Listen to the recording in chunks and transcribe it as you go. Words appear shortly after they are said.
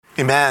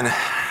Amen.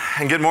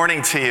 And good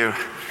morning to you.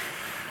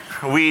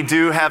 We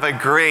do have a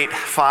great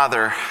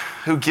Father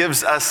who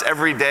gives us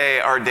every day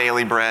our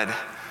daily bread.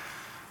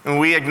 And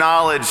we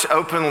acknowledge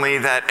openly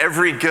that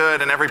every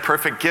good and every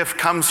perfect gift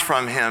comes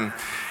from him.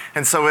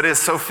 And so it is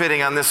so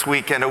fitting on this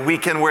weekend, a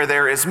weekend where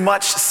there is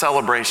much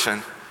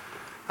celebration,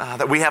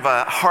 that we have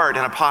a heart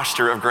and a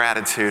posture of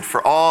gratitude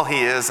for all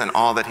he is and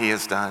all that he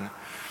has done.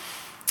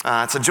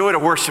 It's a joy to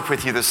worship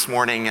with you this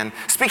morning. And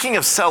speaking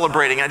of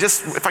celebrating,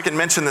 if I can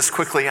mention this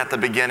quickly at the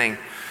beginning,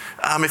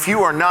 if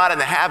you are not in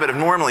the habit of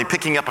normally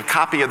picking up a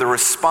copy of the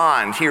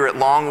Respond here at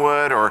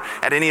Longwood or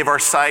at any of our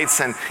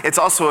sites, and it's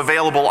also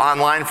available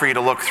online for you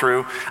to look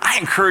through, I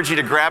encourage you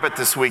to grab it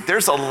this week.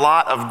 There's a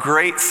lot of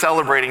great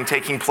celebrating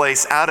taking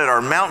place out at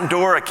our Mount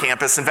Dora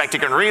campus. In fact, you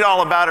can read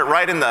all about it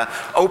right in the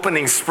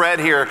opening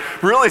spread here.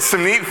 Really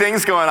some neat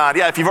things going on.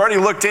 Yeah, if you've already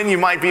looked in, you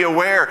might be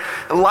aware.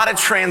 A lot of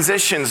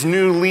transitions,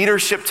 new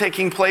leadership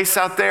taking place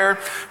out there.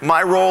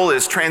 My role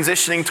is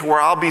transitioning to where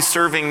I'll be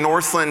serving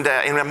Northland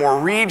in a more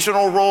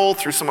regional role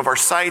through some of our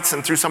sites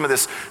and through some of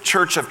this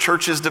Church of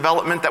Churches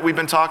development that we've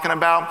been talking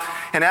about.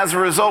 And as a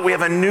result, we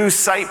have a new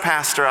site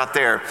pastor out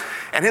there.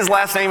 And his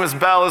last name is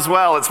Bell as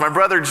well. It's my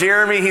brother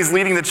Jeremy. He's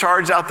leading the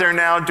charge out there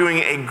now, doing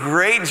a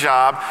great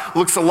job.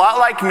 Looks a lot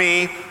like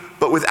me,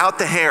 but without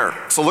the hair.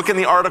 So look in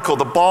the article.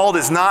 The bald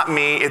is not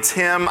me, it's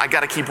him. I got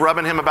to keep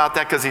rubbing him about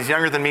that because he's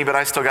younger than me, but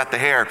I still got the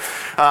hair.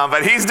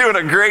 But he's doing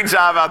a great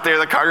job out there.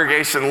 The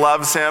congregation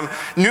loves him.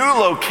 New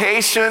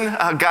location.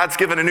 God's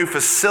given a new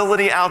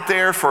facility out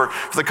there for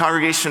the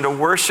congregation to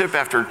worship.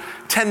 After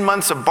 10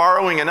 months of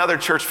borrowing another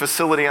church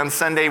facility on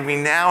Sunday, we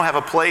now have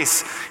a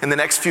place in the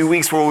next few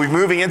weeks where we'll be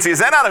moving into. Is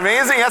that not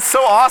amazing? That's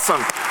so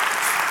awesome.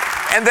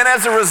 And then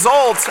as a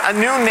result, a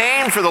new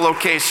name for the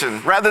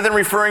location. Rather than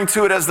referring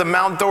to it as the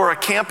Mount Dora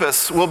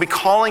campus, we'll be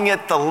calling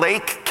it the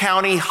Lake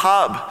County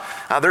Hub.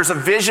 There's a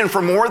vision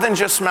for more than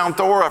just Mount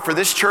Dora for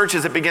this church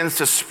as it begins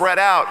to spread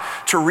out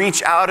to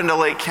reach out into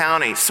Lake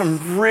County.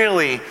 Some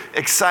really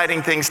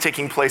exciting things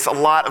taking place, a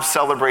lot of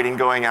celebrating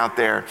going out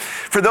there.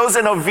 For those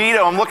in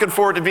Oviedo, I'm looking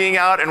forward to being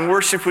out and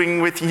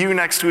worshiping with you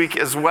next week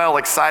as well.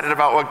 Excited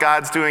about what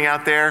God's doing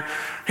out there.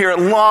 Here at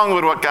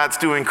Longwood, what God's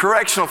doing,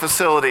 correctional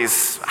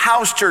facilities,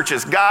 house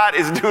churches. God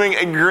is doing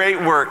a great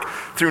work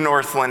through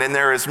Northland, and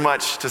there is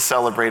much to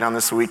celebrate on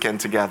this weekend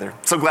together.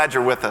 So glad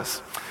you're with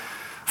us.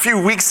 A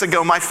few weeks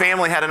ago, my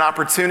family had an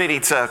opportunity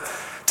to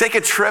take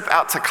a trip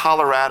out to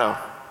Colorado,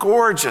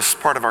 gorgeous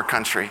part of our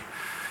country.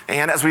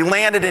 And as we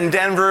landed in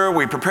Denver,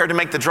 we prepared to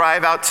make the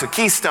drive out to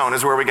Keystone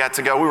is where we got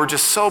to go. We were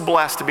just so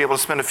blessed to be able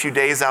to spend a few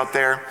days out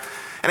there.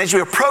 And as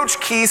you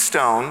approach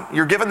Keystone,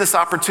 you're given this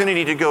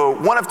opportunity to go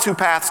one of two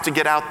paths to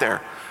get out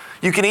there.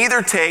 You can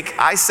either take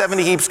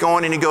I-70 keeps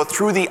going and you go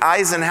through the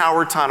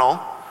Eisenhower Tunnel,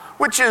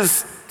 which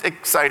is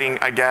exciting,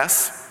 I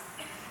guess.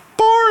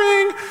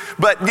 Boring.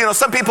 But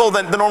some people,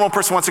 the normal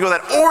person wants to go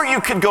that. Or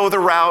you could go the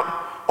route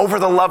over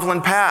the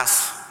Loveland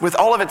Pass with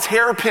all of its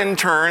hairpin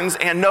turns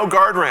and no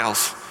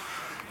guardrails.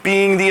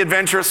 Being the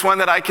adventurous one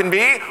that I can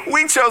be,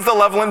 we chose the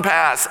Loveland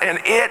Pass, and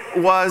it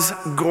was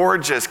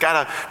gorgeous.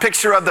 Got a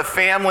picture of the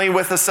family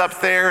with us up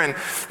there, and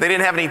they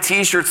didn't have any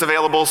t-shirts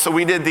available, so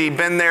we did the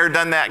been there,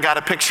 done that, got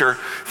a picture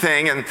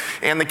thing,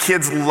 and the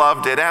kids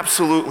loved it.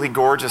 Absolutely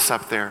gorgeous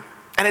up there.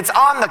 And it's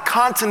on the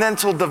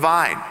Continental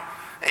Divide.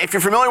 If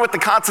you're familiar with the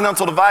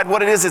Continental Divide,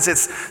 what it is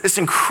it's this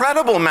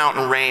incredible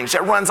mountain range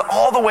that runs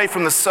all the way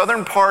from the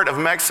southern part of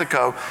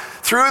Mexico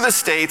through the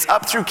States,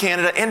 up through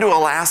Canada, into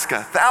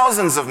Alaska,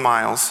 thousands of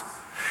miles.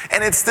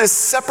 And it's this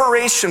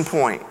separation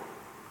point.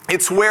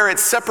 It's where it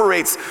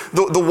separates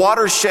the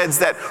watersheds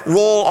that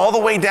roll all the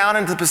way down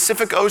into the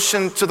Pacific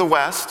Ocean to the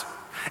west,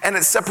 and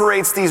it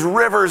separates these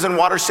rivers and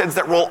watersheds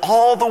that roll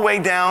all the way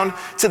down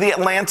to the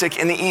Atlantic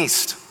in the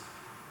east.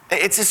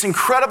 It's this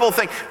incredible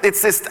thing.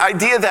 It's this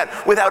idea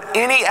that without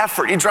any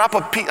effort, you drop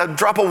a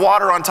drop of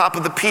water on top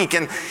of the peak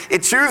and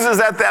it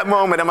chooses at that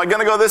moment, am I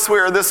gonna go this way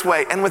or this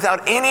way? And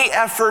without any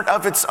effort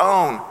of its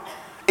own,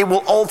 it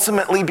will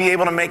ultimately be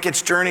able to make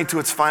its journey to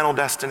its final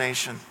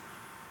destination.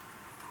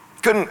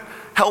 Couldn't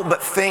help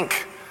but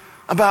think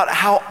about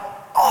how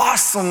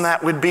awesome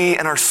that would be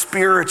in our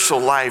spiritual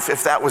life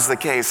if that was the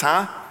case,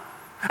 huh?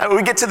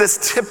 We get to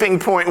this tipping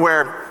point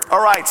where,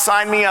 all right,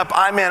 sign me up,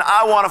 I'm in,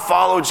 I want to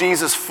follow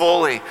Jesus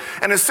fully.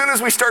 And as soon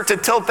as we start to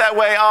tilt that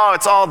way,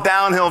 it's all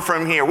downhill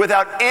from here.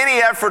 Without any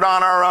effort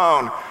on our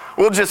own,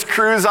 we'll just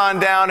cruise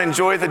on down,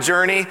 enjoy the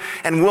journey,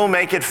 and we'll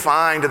make it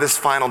fine to this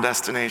final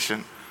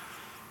destination.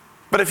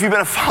 But if you've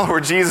been a follower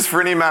of Jesus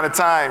for any amount of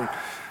time,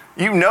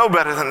 you know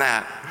better than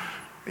that.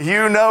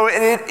 You know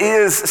it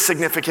is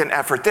significant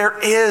effort. There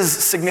is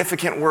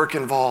significant work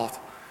involved.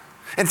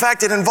 In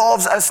fact, it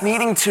involves us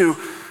needing to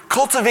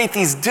cultivate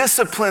these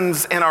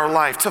disciplines in our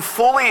life to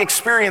fully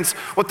experience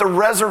what the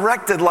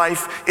resurrected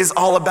life is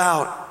all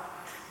about.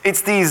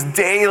 It's these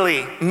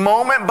daily,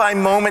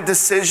 moment-by-moment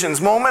decisions,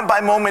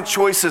 moment-by-moment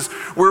choices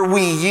where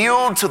we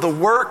yield to the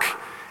work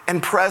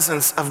and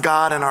presence of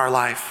God in our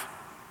life.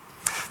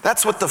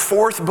 That's what the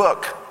fourth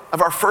book of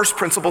our First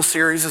Principle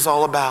series is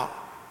all about.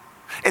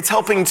 It's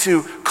helping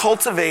to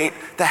cultivate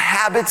the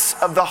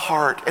habits of the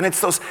heart. And it's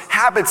those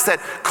habits that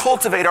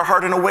cultivate our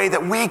heart in a way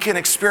that we can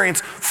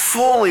experience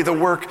fully the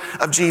work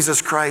of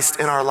Jesus Christ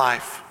in our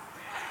life.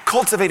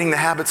 Cultivating the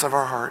habits of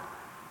our heart.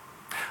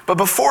 But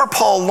before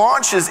Paul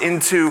launches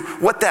into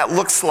what that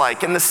looks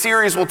like, and the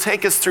series will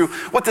take us through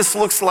what this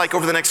looks like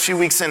over the next few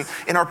weeks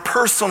in our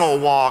personal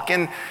walk,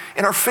 in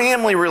our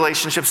family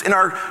relationships, in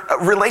our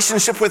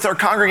relationship with our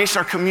congregation,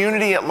 our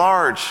community at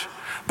large.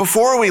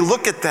 Before we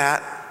look at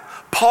that,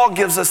 Paul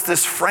gives us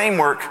this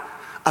framework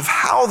of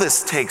how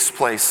this takes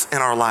place in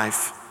our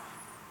life.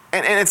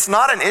 And it's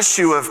not an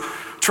issue of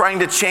trying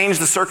to change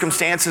the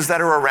circumstances that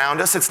are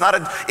around us. It's not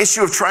an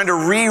issue of trying to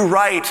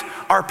rewrite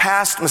our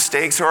past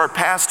mistakes or our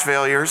past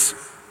failures.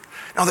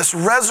 Now, this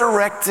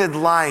resurrected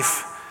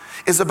life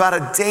is about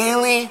a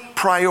daily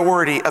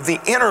priority of the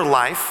inner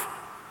life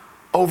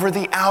over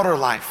the outer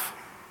life.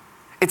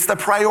 It's the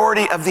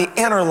priority of the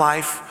inner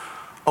life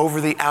over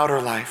the outer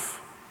life.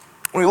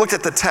 We looked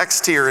at the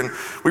text here, and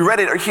we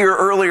read it here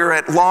earlier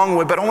at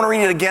Longwood, but I want to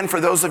read it again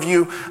for those of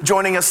you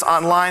joining us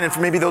online and for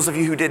maybe those of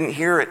you who didn't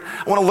hear it.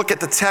 I want to look at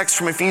the text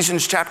from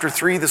Ephesians chapter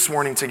 3 this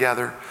morning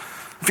together.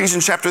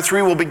 Ephesians chapter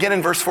 3, we'll begin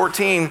in verse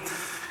 14,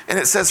 and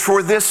it says,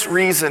 for this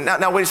reason.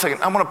 Now wait a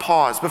second, I'm going to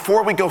pause.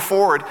 Before we go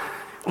forward,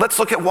 let's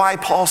look at why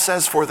Paul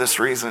says for this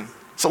reason.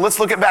 So let's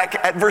look back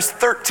at verse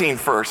 13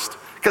 first.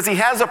 Because he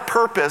has a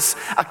purpose,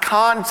 a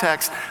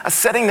context, a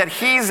setting that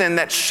he's in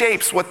that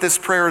shapes what this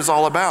prayer is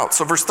all about.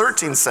 So verse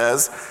 13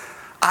 says,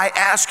 I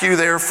ask you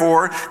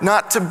therefore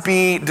not to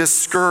be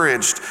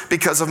discouraged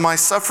because of my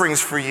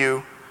sufferings for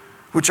you,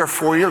 which are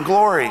for your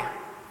glory. You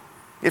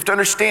have to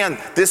understand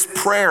this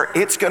prayer,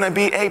 it's going to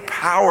be a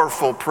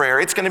powerful prayer.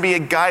 It's going to be a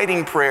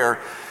guiding prayer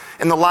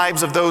in the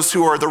lives of those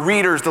who are the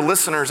readers, the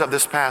listeners of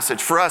this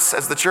passage, for us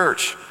as the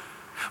church.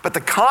 But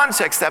the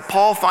context that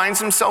Paul finds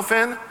himself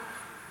in,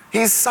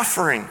 he's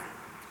suffering.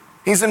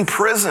 He's in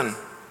prison.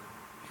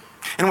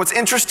 And what's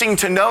interesting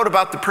to note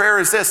about the prayer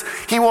is this: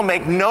 he will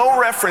make no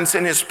reference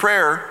in his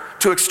prayer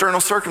to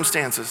external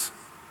circumstances.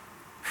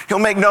 He'll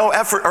make no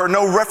effort or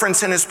no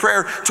reference in his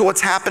prayer to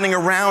what's happening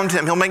around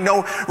him. He'll make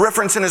no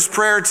reference in his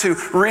prayer to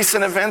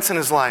recent events in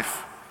his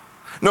life.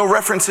 No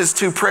references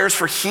to prayers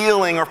for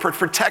healing or for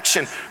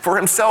protection for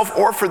himself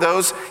or for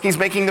those he's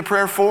making the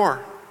prayer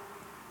for.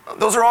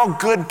 Those are all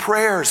good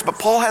prayers, but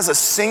Paul has a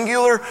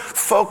singular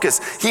focus.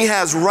 He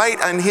has right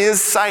on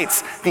his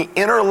sights the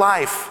inner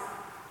life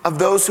of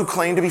those who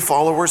claim to be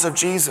followers of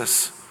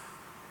Jesus.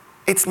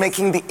 It's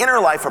making the inner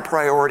life a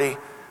priority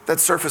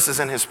that surfaces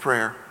in his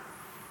prayer.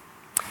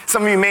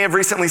 Some of you may have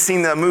recently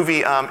seen the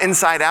movie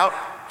Inside Out.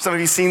 Some of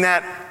you seen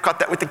that, caught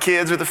that with the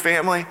kids or the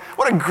family.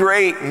 What a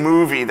great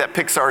movie that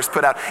Pixar's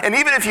put out. And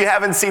even if you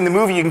haven't seen the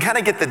movie, you can kind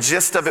of get the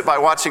gist of it by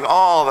watching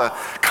all the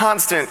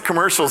constant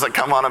commercials that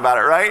come on about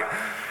it, right?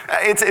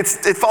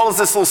 It follows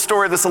this little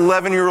story of this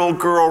 11-year-old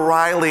girl,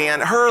 Riley,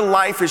 and her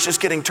life is just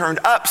getting turned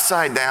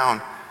upside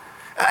down.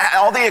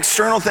 All the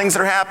external things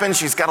that are happening,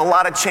 she's got a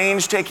lot of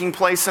change taking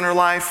place in her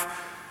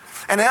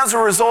life. And as a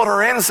result,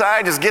 her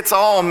inside just gets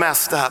all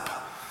messed up.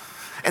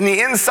 And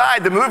the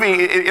inside, the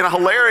movie, in a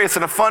hilarious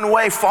and a fun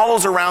way,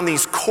 follows around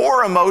these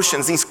core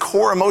emotions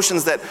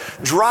that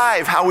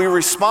drive how we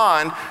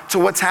respond to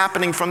what's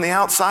happening from the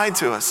outside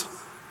to us.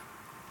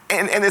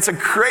 And it's a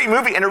great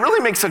movie, and it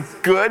really makes a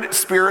good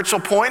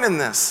spiritual point in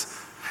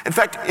this. In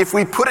fact, if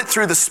we put it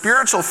through the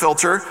spiritual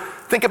filter,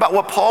 think about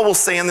what Paul will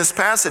say in this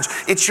passage.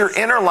 It's your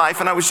inner life,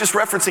 and I was just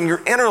referencing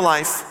your inner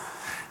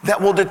life, that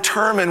will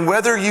determine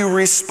whether you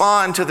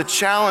respond to the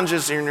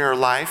challenges in your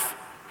life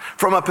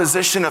from a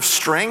position of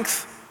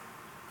strength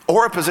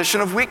or a position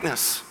of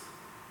weakness.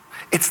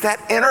 It's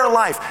that inner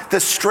life. The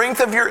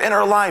strength of your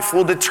inner life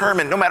will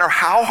determine, no matter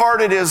how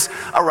hard it is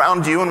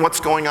around you and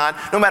what's going on,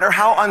 no matter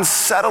how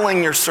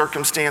unsettling your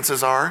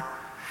circumstances are,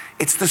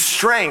 it's the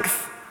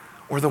strength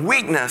or the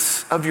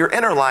weakness of your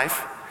inner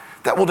life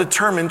that will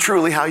determine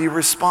truly how you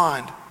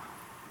respond.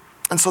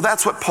 And so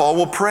that's what Paul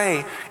will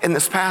pray in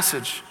this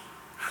passage.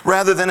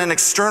 Rather than an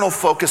external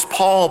focus,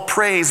 Paul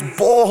prays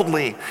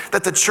boldly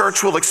that the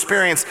church will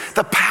experience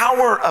the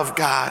power of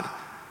God,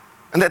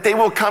 and that they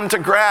will come to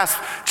grasp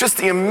just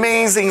the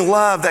amazing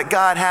love that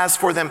God has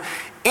for them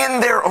in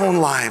their own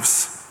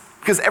lives.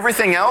 Because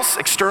everything else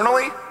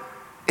externally,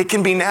 it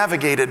can be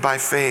navigated by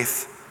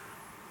faith.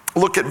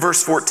 Look at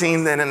verse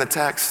 14 then in the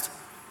text.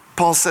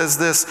 Paul says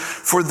this,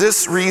 for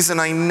this reason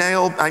I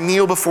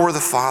kneel before the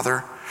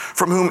Father,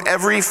 from whom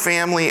every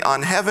family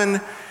on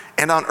heaven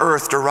and on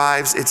earth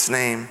derives its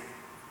name.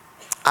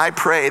 I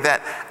pray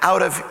that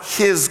out of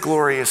his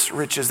glorious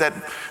riches, that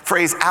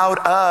phrase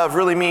out of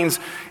really means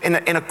in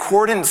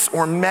accordance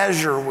or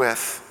measure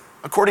with,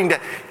 according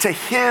to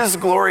his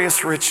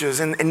glorious riches,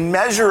 and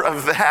measure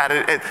of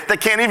that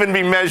can't even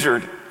be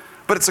measured,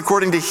 but it's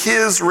according to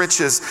his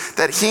riches,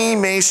 that he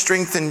may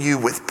strengthen you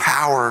with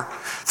power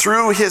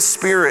through his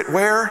Spirit.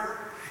 Where?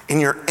 In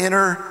your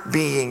inner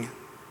being.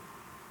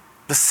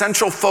 The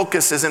central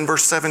focus is in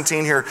verse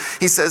 17 here.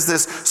 He says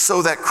this,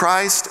 so that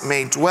Christ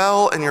may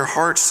dwell in your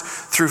hearts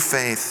through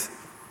faith.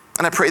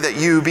 And I pray that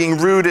you, being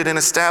rooted and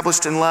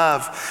established in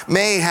love,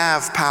 may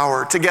have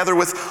power, together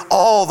with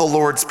all the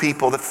Lord's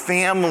people, the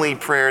family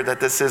prayer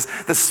that this is,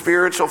 the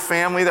spiritual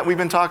family that we've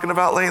been talking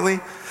about lately,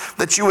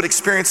 that you would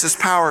experience this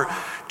power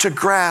to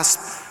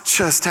grasp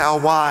just how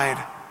wide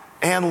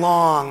and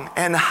long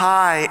and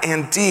high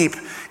and deep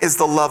is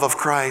the love of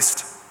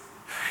Christ.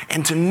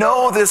 And to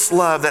know this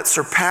love that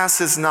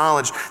surpasses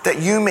knowledge,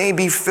 that you may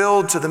be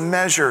filled to the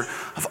measure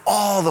of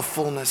all the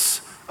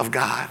fullness of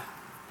God.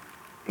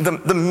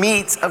 The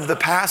meat of the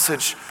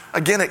passage,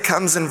 again, it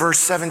comes in verse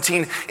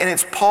 17, and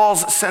it's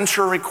Paul's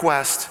central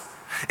request.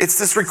 It's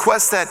this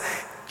request that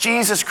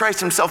Jesus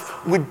Christ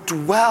himself would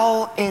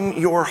dwell in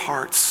your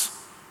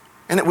hearts,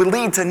 and it would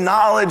lead to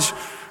knowledge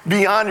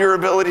beyond your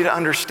ability to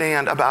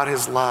understand about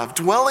his love,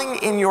 dwelling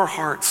in your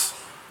hearts.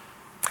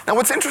 Now,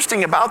 what's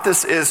interesting about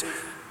this is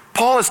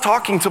Paul is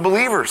talking to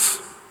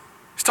believers.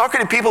 He's talking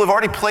to people who've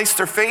already placed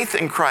their faith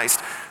in Christ.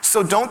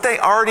 So don't they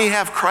already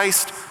have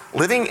Christ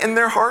living in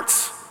their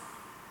hearts?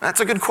 That's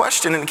a good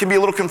question, and it can be a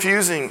little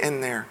confusing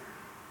in there.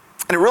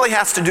 And it really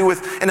has to do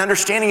with an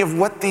understanding of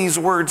what these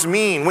words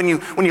mean. When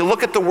you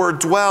look at the word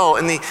dwell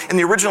in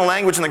the original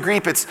language in the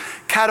Greek, it's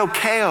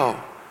katokeo,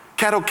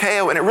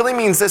 and it really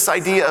means this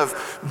idea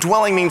of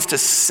dwelling means to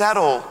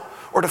settle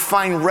or to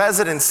find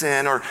residence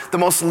in, or the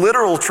most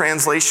literal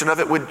translation of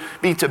it would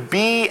be to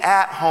be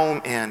at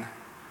home in.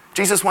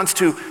 Jesus wants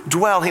to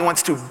dwell, he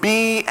wants to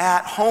be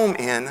at home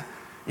in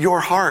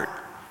your heart.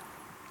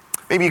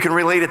 Maybe you can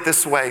relate it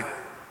this way.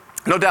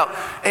 No doubt,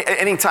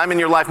 any time in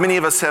your life, many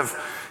of us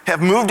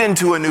have moved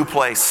into a new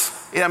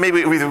place. You know,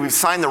 maybe we've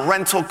signed the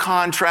rental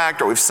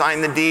contract or we've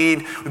signed the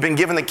deed, we've been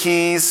given the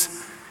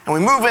keys, and we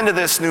move into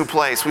this new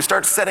place. We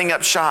start setting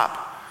up shop.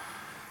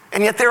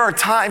 And yet there are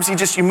times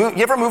you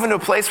ever move into a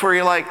place where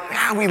you're like,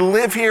 we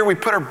live here, we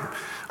put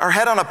our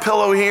head on a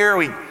pillow here,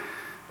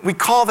 we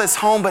call this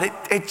home, but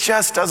it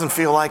just doesn't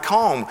feel like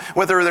home.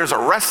 Whether there's a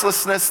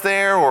restlessness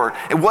there, or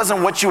it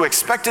wasn't what you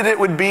expected it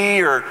would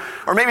be, or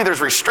maybe there's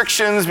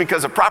restrictions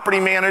because of property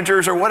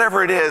managers or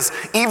whatever it is,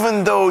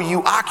 even though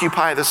you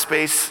occupy the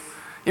space,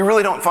 you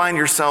really don't find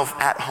yourself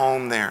at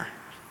home there.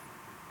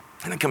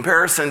 And in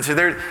comparison to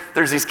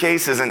there's these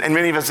cases, and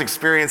many of us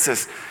experience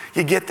this,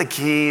 you get the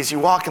keys, you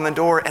walk in the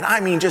door, and I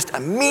mean just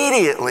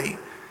immediately,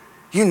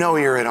 you know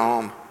you're at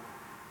home.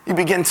 You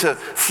begin to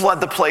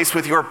flood the place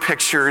with your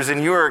pictures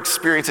and your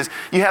experiences.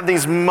 You have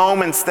these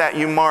moments that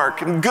you mark,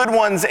 good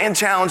ones and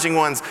challenging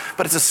ones,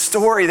 but it's a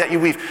story that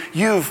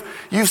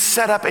you've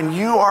set up, and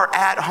you are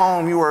at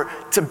home. You are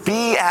to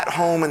be at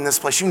home in this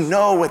place. You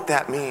know what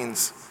that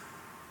means.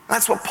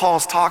 That's what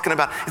Paul's talking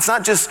about. It's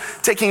not just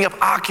taking up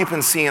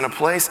occupancy in a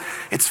place,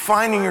 it's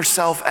finding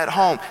yourself at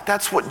home.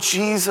 That's what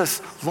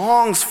Jesus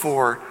longs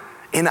for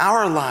in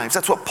our lives.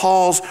 That's what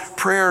Paul's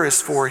prayer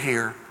is for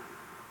here.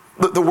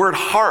 The word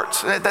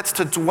heart, that's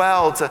to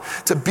dwell,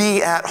 to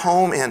be at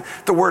home in.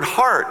 The word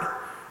heart,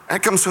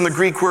 that comes from the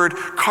Greek word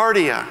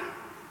cardia.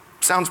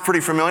 Sounds pretty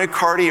familiar,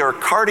 cardia or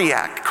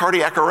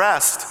cardiac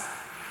arrest.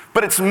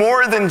 But it's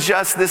more than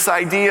just this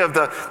idea of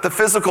the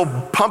physical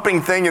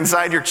pumping thing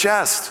inside your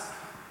chest.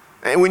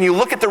 And when you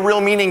look at the real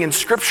meaning in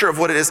Scripture of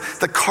what it is,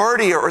 the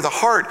cardia or the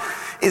heart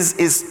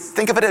is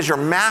think of it as your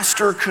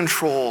master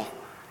control.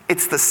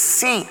 It's the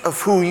seat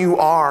of who you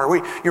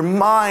are, your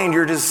mind,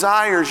 your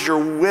desires, your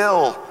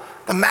will,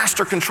 the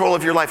master control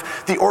of your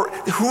life,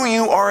 who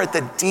you are at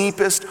the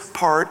deepest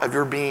part of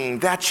your being.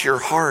 That's your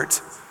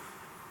heart.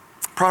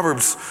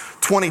 Proverbs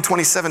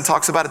 20:27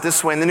 talks about it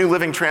this way in the New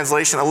Living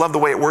Translation. I love the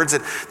way it words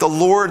it. The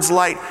Lord's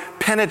light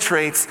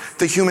penetrates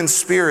the human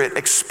spirit,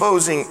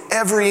 exposing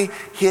every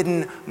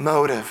hidden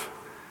motive.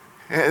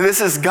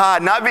 This is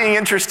God not being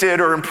interested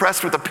or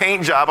impressed with the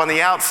paint job on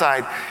the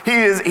outside. He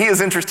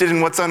is interested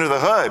in what's under the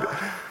hood.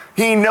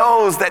 He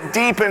knows that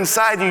deep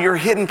inside you, your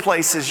hidden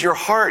places, your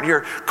heart,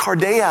 your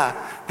cardia,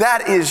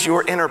 that is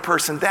your inner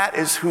person. That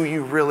is who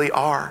you really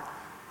are.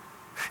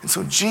 And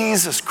so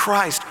Jesus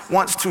Christ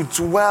wants to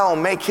dwell,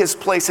 make his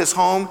place his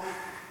home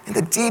in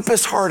the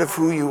deepest heart of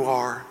who you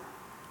are.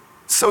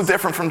 So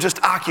different from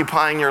just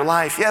occupying your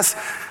life. Yes,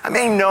 I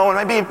may know and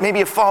I may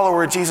be a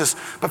follower of Jesus,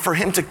 but for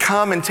him to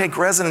come and take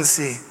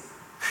residency,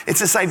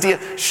 it's this idea,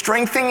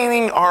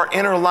 strengthening our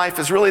inner life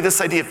is really this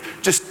idea of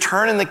just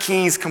turning the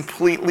keys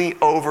completely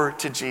over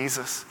to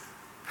Jesus.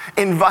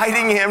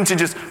 Inviting him to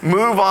just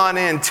move on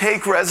in,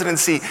 take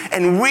residency,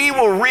 and we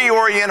will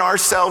reorient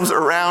ourselves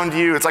around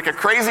you. It's like a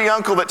crazy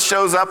uncle that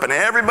shows up and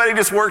everybody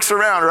just works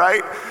around,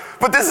 right?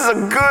 But this is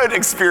a good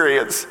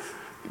experience.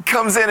 He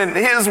comes in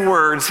his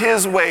words,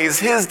 his ways,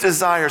 his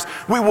desires.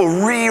 We will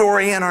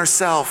reorient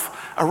ourselves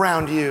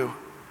around you.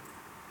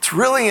 It's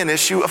really an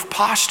issue of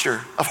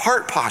posture, of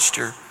heart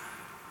posture.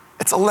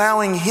 It's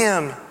allowing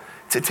him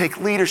to take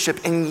leadership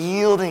and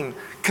yielding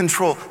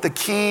control, the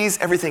keys,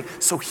 everything,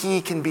 so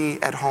he can be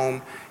at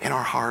home in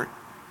our heart.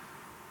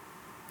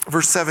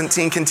 Verse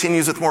 17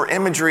 continues with more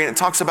imagery, and it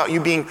talks about you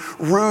being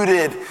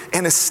rooted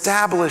and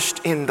established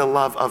in the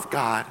love of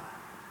God.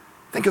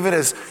 Think of it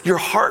as your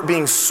heart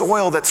being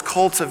soil that's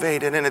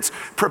cultivated and it's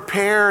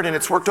prepared and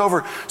it's worked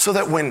over so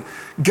that when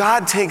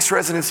God takes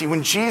residency,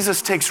 when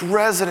Jesus takes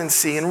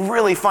residency and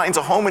really finds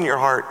a home in your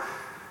heart,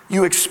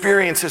 you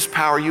experience his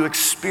power, you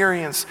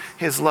experience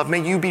his love.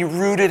 May you be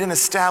rooted and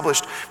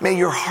established. May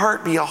your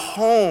heart be a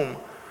home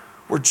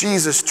where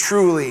Jesus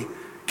truly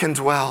can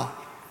dwell.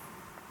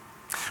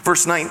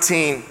 Verse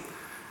 19,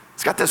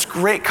 it's got this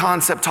great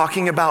concept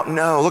talking about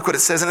know. Look what it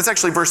says, and it's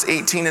actually verse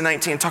 18 and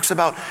 19. It talks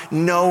about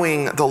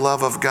knowing the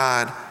love of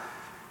God.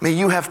 May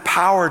you have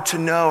power to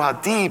know how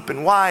deep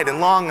and wide and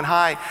long and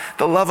high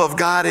the love of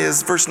God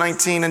is. Verse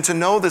 19, and to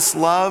know this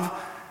love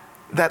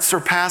that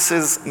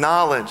surpasses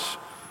knowledge.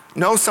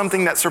 Know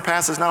something that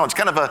surpasses knowledge.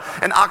 Kind of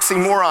an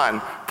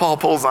oxymoron Paul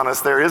pulls on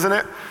us there, isn't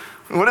it?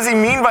 What does he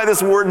mean by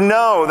this word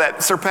know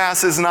that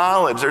surpasses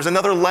knowledge? There's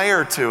another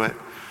layer to it.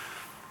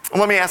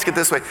 Well, let me ask it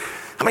this way.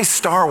 How many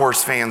Star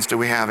Wars fans do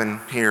we have in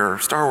here?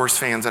 Star Wars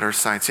fans at our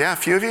sites? Yeah, a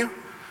few of you?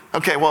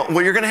 Okay, well,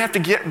 you're going to have to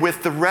get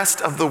with the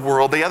rest of the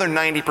world, the other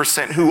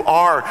 90% who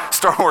are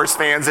Star Wars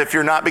fans if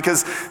you're not,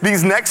 because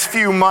these next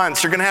few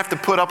months, you're going to have to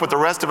put up with the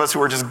rest of us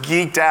who are just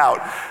geeked out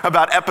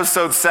about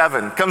Episode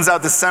 7. Comes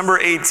out December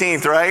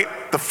 18th, right?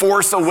 The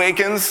Force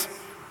Awakens,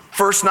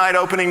 first night,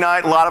 opening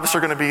night. A lot of us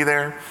are going to be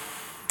there.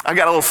 I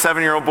got a little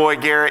 7-year-old boy,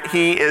 Garrett.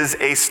 He is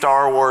a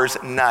Star Wars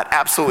nut.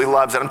 Absolutely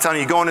loves it. I'm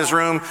telling you, go in his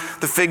room,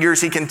 the figures,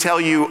 he can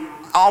tell you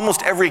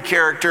almost every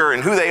character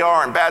and who they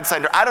are and bad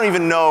side. I don't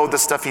even know the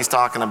stuff he's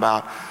talking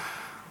about.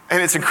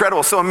 And it's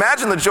incredible. So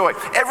imagine the joy.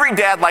 Every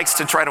dad likes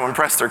to try to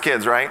impress their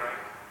kids, right?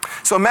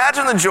 So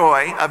imagine the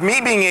joy of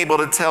me being able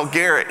to tell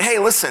Garrett, hey,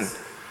 listen,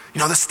 you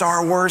know the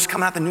Star Wars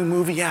coming out, the new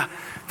movie? Yeah,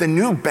 the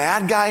new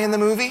bad guy in the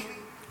movie?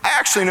 I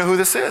actually know who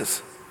this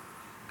is.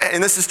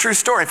 And this is a true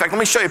story. In fact, let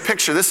me show you a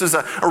picture. This is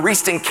a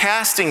recent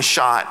casting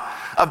shot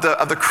of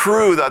the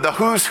crew, the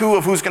who's who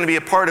of who's going to be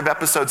a part of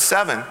Episode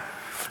 7.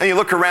 And you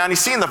look around, you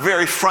see in the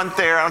very front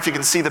there, I don't know if you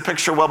can see the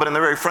picture well, but in the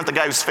very front, the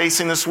guy who's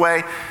facing this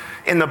way,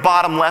 in the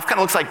bottom left, kind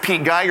of looks like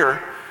Pete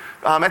Geiger.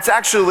 It's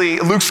actually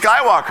Luke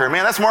Skywalker.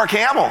 Man, that's Mark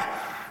Hamill.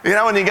 You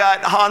know, and you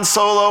got Han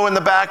Solo in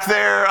the back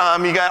there.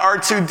 You got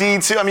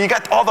R2-D2. I mean, you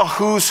got all the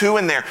who's who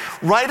in there.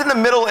 Right in the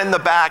middle in the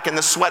back in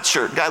the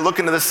sweatshirt, guy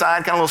looking to the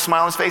side, kind of a little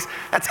smile on his face.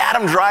 That's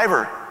Adam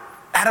Driver.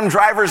 Adam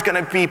Driver is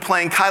going to be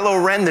playing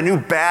Kylo Ren, the new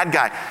bad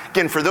guy.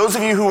 Again, for those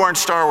of you who aren't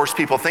Star Wars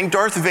people, think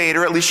Darth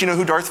Vader. At least you know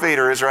who Darth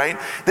Vader is, right?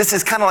 This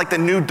is kind of like the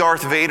new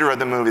Darth Vader of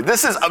the movie.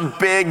 This is a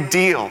big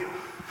deal.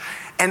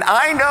 And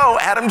I know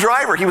Adam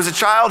Driver. He was a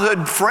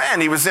childhood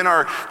friend. He was in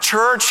our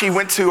church. He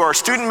went to our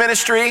student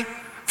ministry.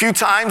 A few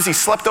times he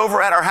slept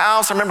over at our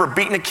house. I remember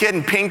beating a kid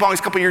in ping pong. He's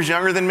a couple years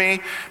younger than me.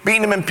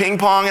 Beating him in ping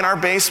pong in our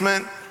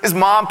basement. His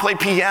mom played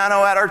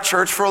piano at our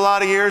church for a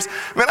lot of years.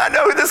 Man, I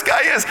know who this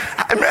guy is.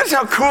 Imagine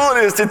how cool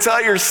it is to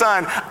tell your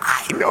son,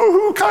 I know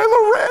who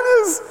Kylo Ren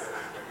is.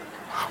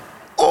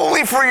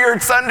 Only for your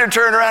son to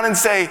turn around and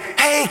say,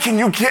 hey, can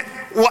you get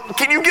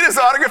his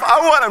autograph? I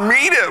want to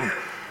meet him.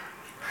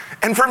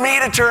 And for me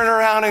to turn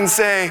around and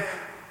say,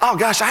 oh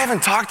gosh, I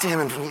haven't talked to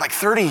him in like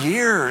 30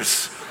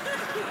 years.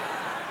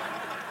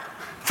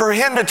 For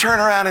him to turn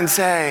around and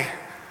say,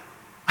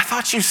 I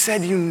thought you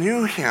said you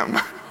knew him.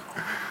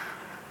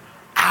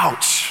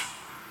 Ouch.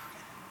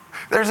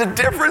 There's a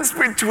difference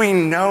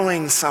between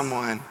knowing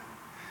someone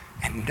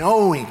and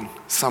knowing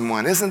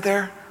someone, isn't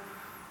there?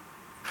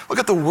 Look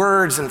at the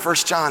words in 1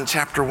 John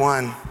chapter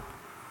 1.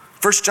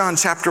 1 John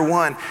chapter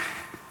 1.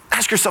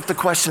 Ask yourself the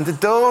question,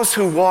 did those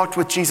who walked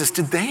with Jesus,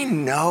 did they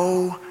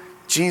know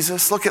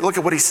Jesus? Look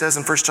at what he says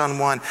in 1 John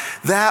 1.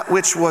 That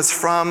which was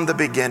from the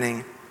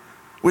beginning,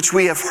 which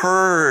we have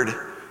heard,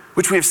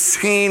 which we have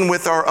seen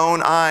with our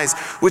own eyes,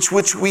 which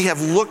we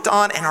have looked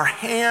on and our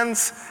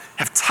hands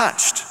have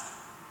touched.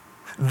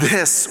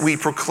 This we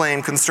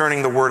proclaim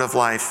concerning the word of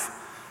life.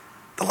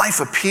 The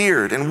life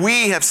appeared, and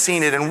we have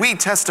seen it, and we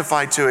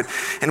testify to it,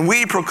 and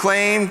we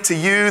proclaim to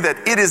you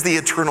that it is the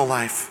eternal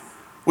life,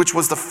 which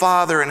was the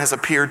Father and has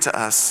appeared to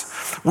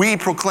us. We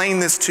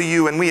proclaim this to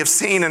you, and we have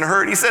seen and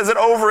heard. He says it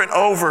over and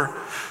over,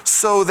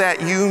 so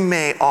that you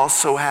may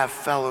also have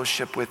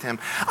fellowship with him.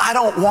 I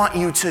don't want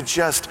you to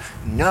just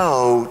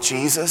know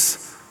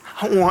Jesus.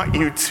 I want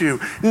you to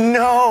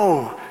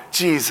know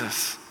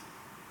Jesus.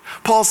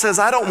 Paul says,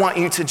 I don't want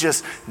you to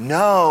just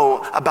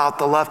know about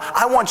the love.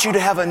 I want you to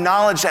have a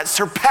knowledge that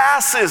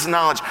surpasses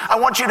knowledge. I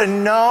want you to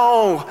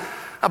know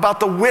about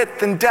the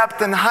width and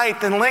depth and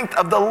height and length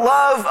of the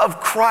love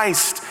of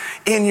Christ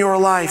in your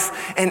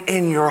life and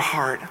in your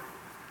heart.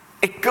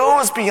 It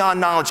goes beyond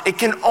knowledge. It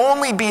can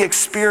only be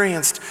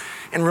experienced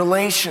in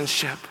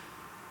relationship.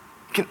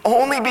 It can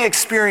only be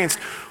experienced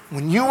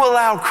when you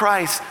allow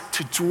Christ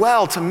to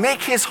dwell, to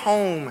make his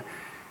home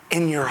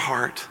in your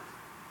heart.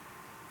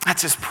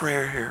 That's his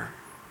prayer here.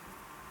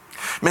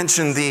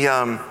 Mentioned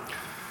the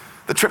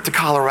trip to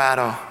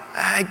Colorado.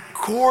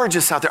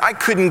 Gorgeous out there. I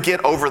couldn't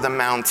get over the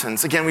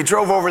mountains. Again, we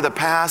drove over the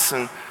pass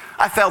and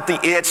I felt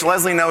the itch.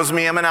 Leslie knows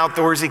me. I'm an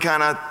outdoorsy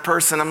kind of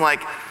person. I'm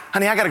like,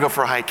 honey, I got to go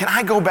for a hike. Can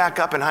I go back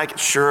up and hike?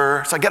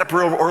 Sure. So I got up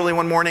real early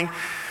one morning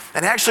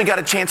and actually got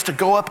a chance to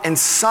go up and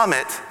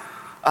summit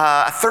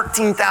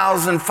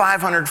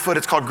 13,500 foot.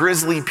 It's called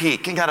Grizzly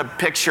Peak. You got a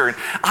picture. And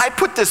I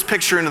put this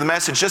picture into the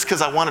message just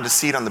because I wanted to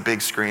see it on the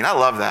big screen. I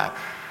love that.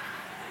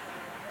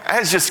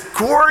 It's just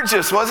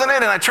gorgeous, wasn't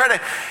it?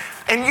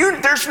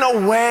 And there's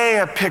no way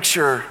a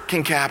picture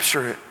can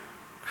capture it.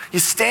 You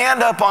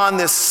stand up on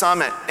this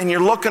summit and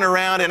you're looking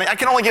around, and I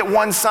can only get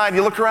one side.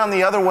 You look around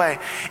the other way,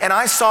 and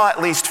I saw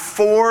at least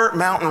 4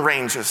 mountain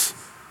ranges.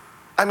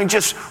 I mean,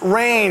 just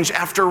range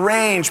after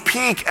range,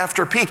 peak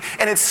after peak,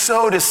 and it's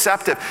so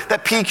deceptive.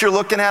 That peak you're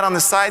looking at on the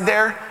side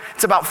there,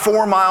 it's about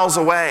 4 miles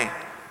away.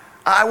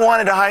 I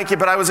wanted to hike it,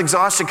 but I was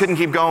exhausted, couldn't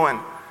keep going.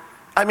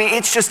 I mean,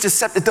 it's just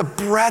deceptive, the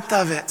breadth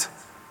of it.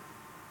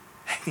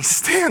 And you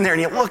stand there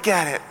and you look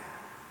at it,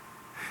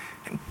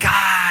 and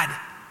God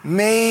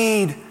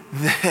made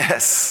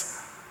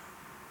this.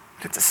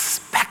 It's a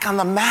speck on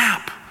the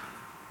map.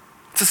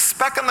 It's a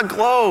speck on the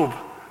globe.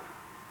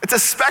 It's a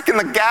speck in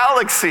the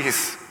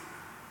galaxies.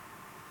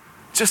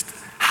 Just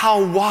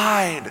how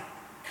wide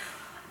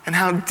and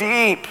how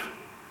deep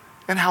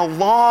and how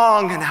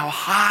long and how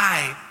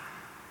high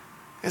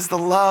is the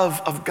love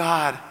of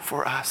God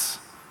for us.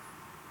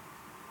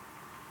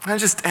 I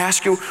just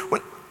ask you,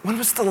 when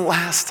was the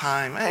last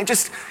time?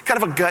 Just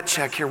kind of a gut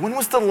check here. When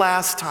was the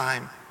last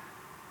time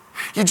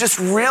you just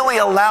really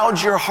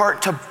allowed your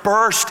heart to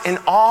burst in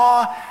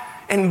awe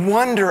and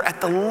wonder at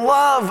the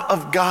love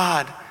of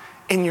God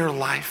in your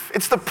life?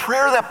 It's the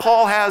prayer that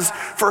Paul has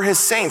for his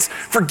saints.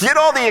 Forget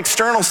all the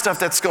external stuff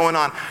that's going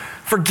on.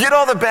 Forget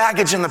all the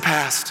baggage in the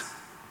past.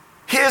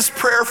 His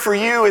prayer for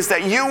you is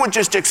that you would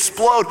just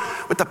explode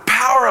with the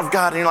power of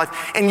God in your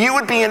life, and you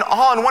would be in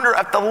awe and wonder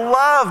at the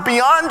love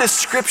beyond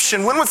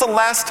description. When was the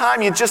last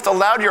time you just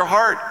allowed your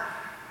heart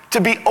to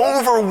be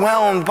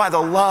overwhelmed by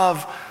the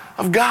love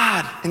of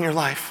God in your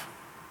life?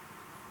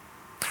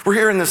 We're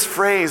hearing this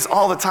phrase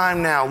all the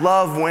time now,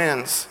 love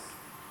wins.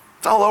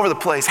 It's all over the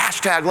place,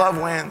 hashtag love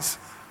wins.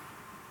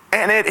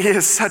 And it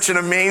is such an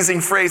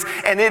amazing phrase,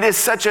 and it is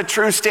such a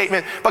true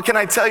statement. But can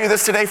I tell you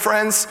this today,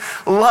 friends?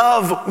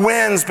 Love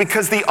wins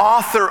because the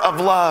author of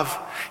love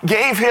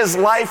gave his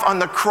life on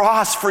the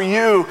cross for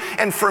you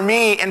and for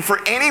me and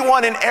for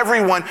anyone and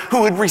everyone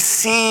who would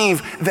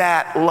receive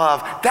that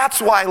love. That's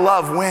why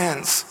love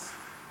wins.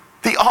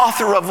 The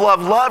author of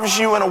love loves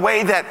you in a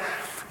way that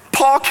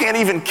Paul can't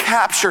even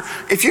capture.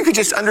 If you could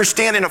just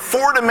understand in a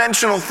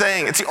 4-dimensional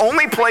thing, it's the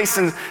only place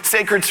in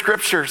sacred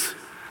scriptures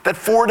that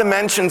 4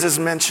 dimensions is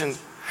mentioned.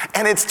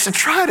 And it's to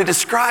try to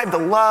describe the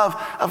love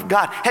of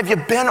God. Have you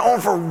been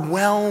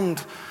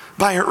overwhelmed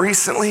by it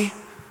recently?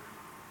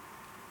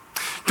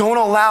 Don't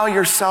allow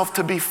yourself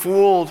to be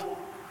fooled.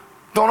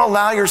 Don't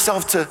allow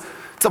yourself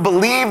to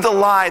believe the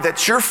lie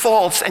that your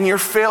faults and your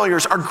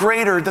failures are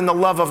greater than the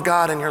love of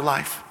God in your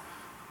life.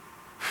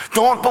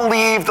 Don't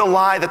believe the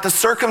lie that the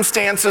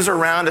circumstances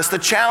around us, the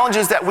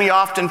challenges that we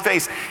often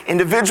face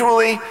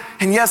individually,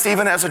 and yes,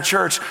 even as a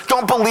church,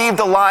 don't believe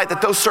the lie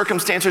that those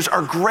circumstances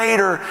are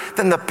greater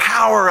than the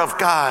power of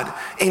God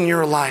in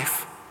your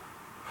life.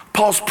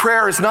 Paul's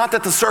prayer is not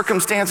that the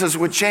circumstances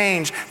would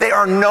change. They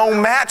are no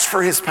match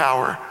for his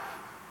power.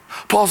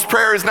 Paul's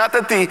prayer is not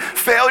that the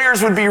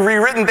failures would be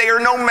rewritten. They are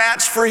no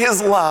match for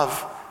his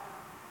love.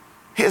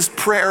 His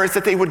prayer is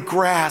that they would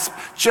grasp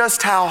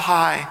just how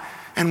high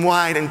and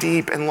wide and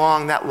deep and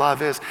long that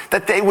love is,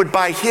 that they would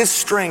by his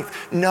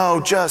strength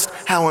know just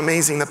how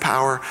amazing the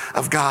power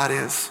of God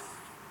is.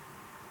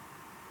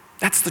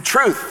 That's the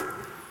truth.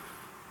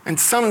 And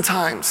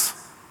sometimes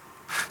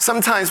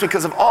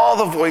because of all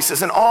the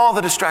voices and all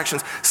the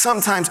distractions,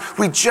 sometimes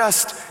we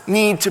just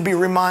need to be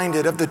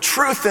reminded of the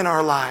truth in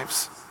our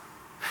lives.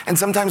 And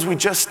sometimes we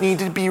just need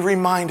to be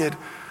reminded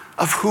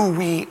of who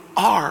we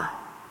are.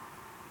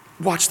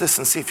 Watch this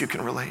and see if you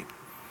can relate.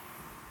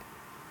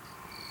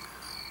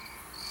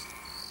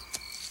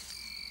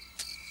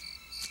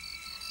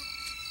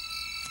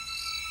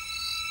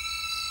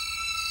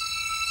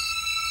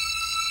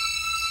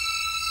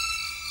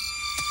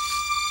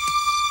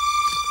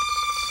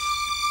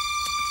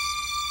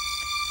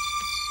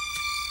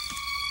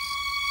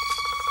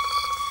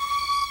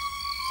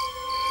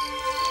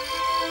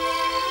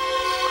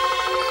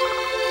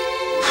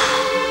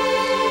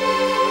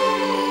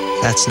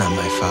 That's not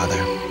my father.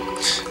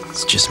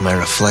 It's just my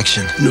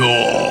reflection. No.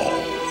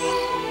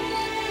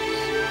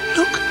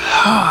 Look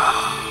harder.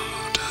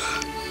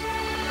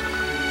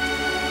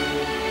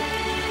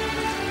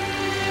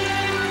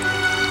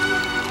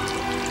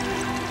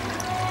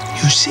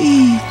 You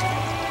see,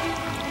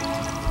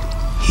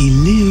 he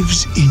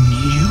lives in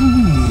you.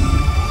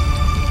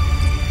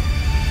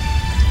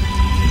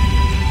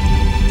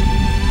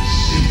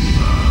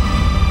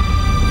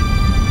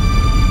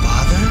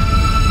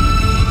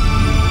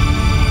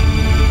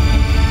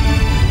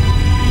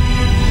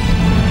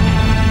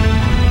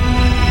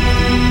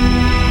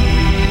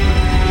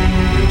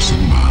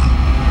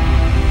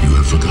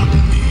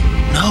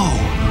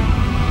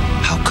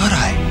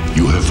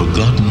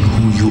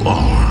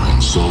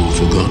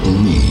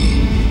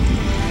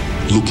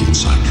 Look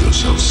inside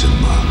yourself,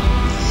 Simba.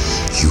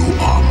 You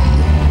are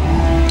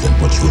more than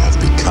what you have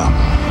become.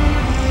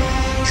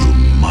 You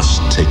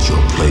must take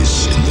your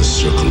place in the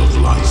circle of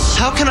life.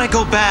 How can I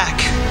go back?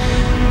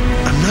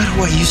 I'm not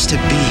who I used to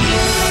be.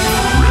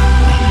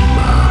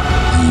 Remember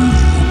who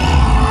you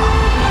are.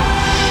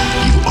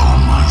 You are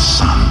my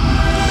son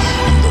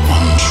and the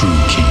one true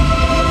king.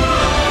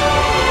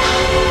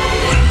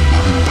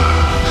 Remember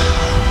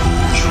who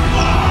you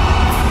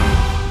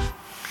are.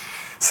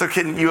 So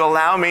can you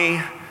allow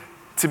me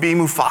to be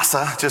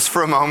Mufasa just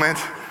for a moment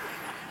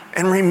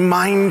and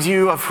remind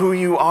you of who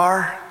you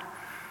are?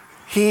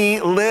 He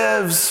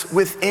lives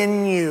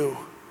within you.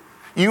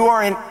 You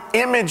are an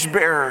image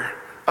bearer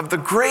of the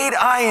great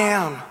I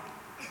am.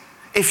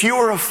 If you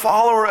are a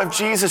follower of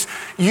Jesus,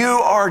 you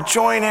are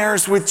joint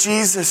heirs with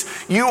Jesus.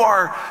 You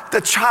are the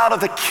child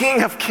of the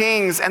King of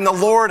Kings and the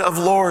Lord of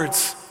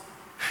Lords.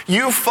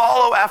 You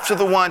follow after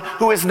the one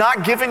who has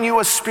not given you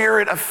a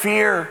spirit of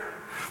fear,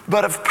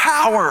 but of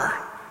power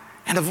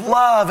and of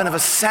love and of a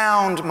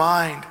sound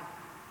mind.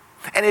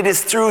 And it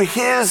is through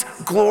his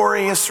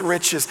glorious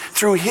riches,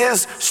 through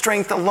his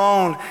strength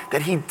alone,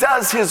 that he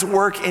does his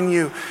work in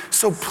you.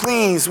 So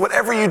please,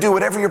 whatever you do,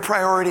 whatever your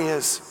priority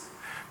is,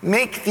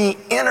 make the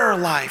inner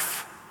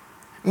life,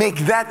 make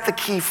that the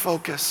key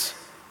focus.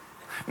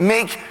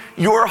 Make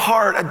your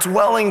heart a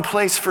dwelling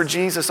place for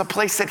Jesus, a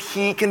place that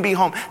he can be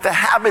home. The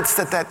habits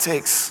that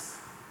takes,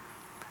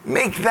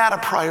 make that a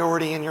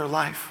priority in your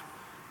life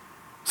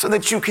so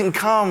that you can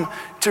come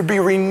to be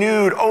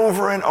renewed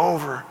over and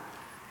over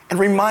and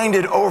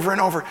reminded over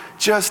and over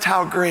just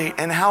how great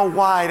and how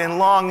wide and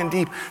long and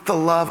deep the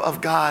love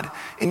of God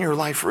in your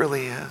life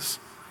really is.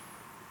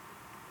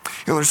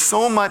 You know, there's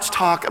so much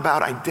talk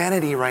about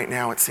identity right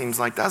now, it seems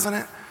like, doesn't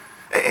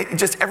it?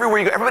 Just everywhere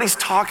you go, everybody's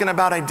talking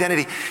about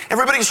identity.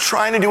 Everybody's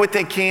trying to do what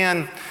they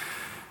can,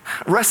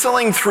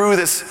 wrestling through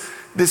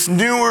this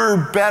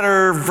newer,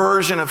 better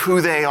version of who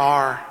they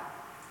are.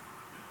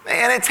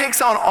 And it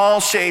takes on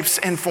all shapes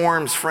and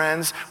forms,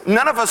 friends.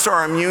 None of us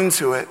are immune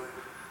to it.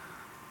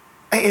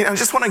 I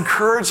just want to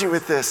encourage you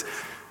with this.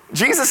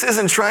 Jesus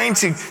isn't trying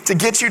to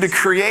get you to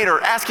create or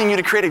asking you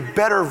to create a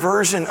better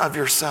version of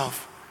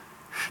yourself.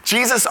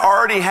 Jesus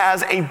already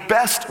has a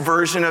best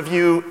version of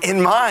you in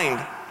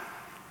mind.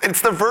 It's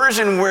the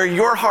version where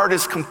your heart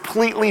is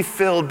completely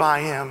filled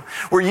by him,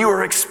 where you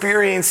are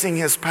experiencing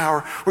his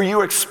power, where you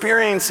are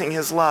experiencing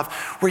his love,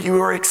 where you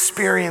are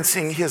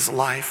experiencing his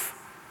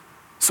life.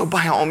 So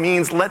by all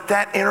means, let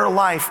that inner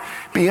life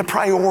be a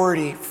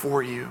priority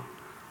for you.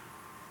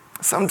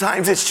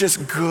 Sometimes it's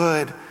just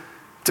good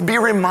to be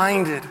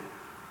reminded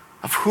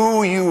of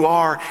who you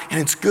are, and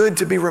it's good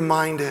to be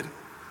reminded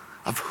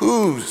of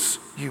whose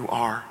you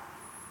are,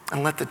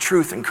 and let the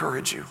truth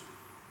encourage you.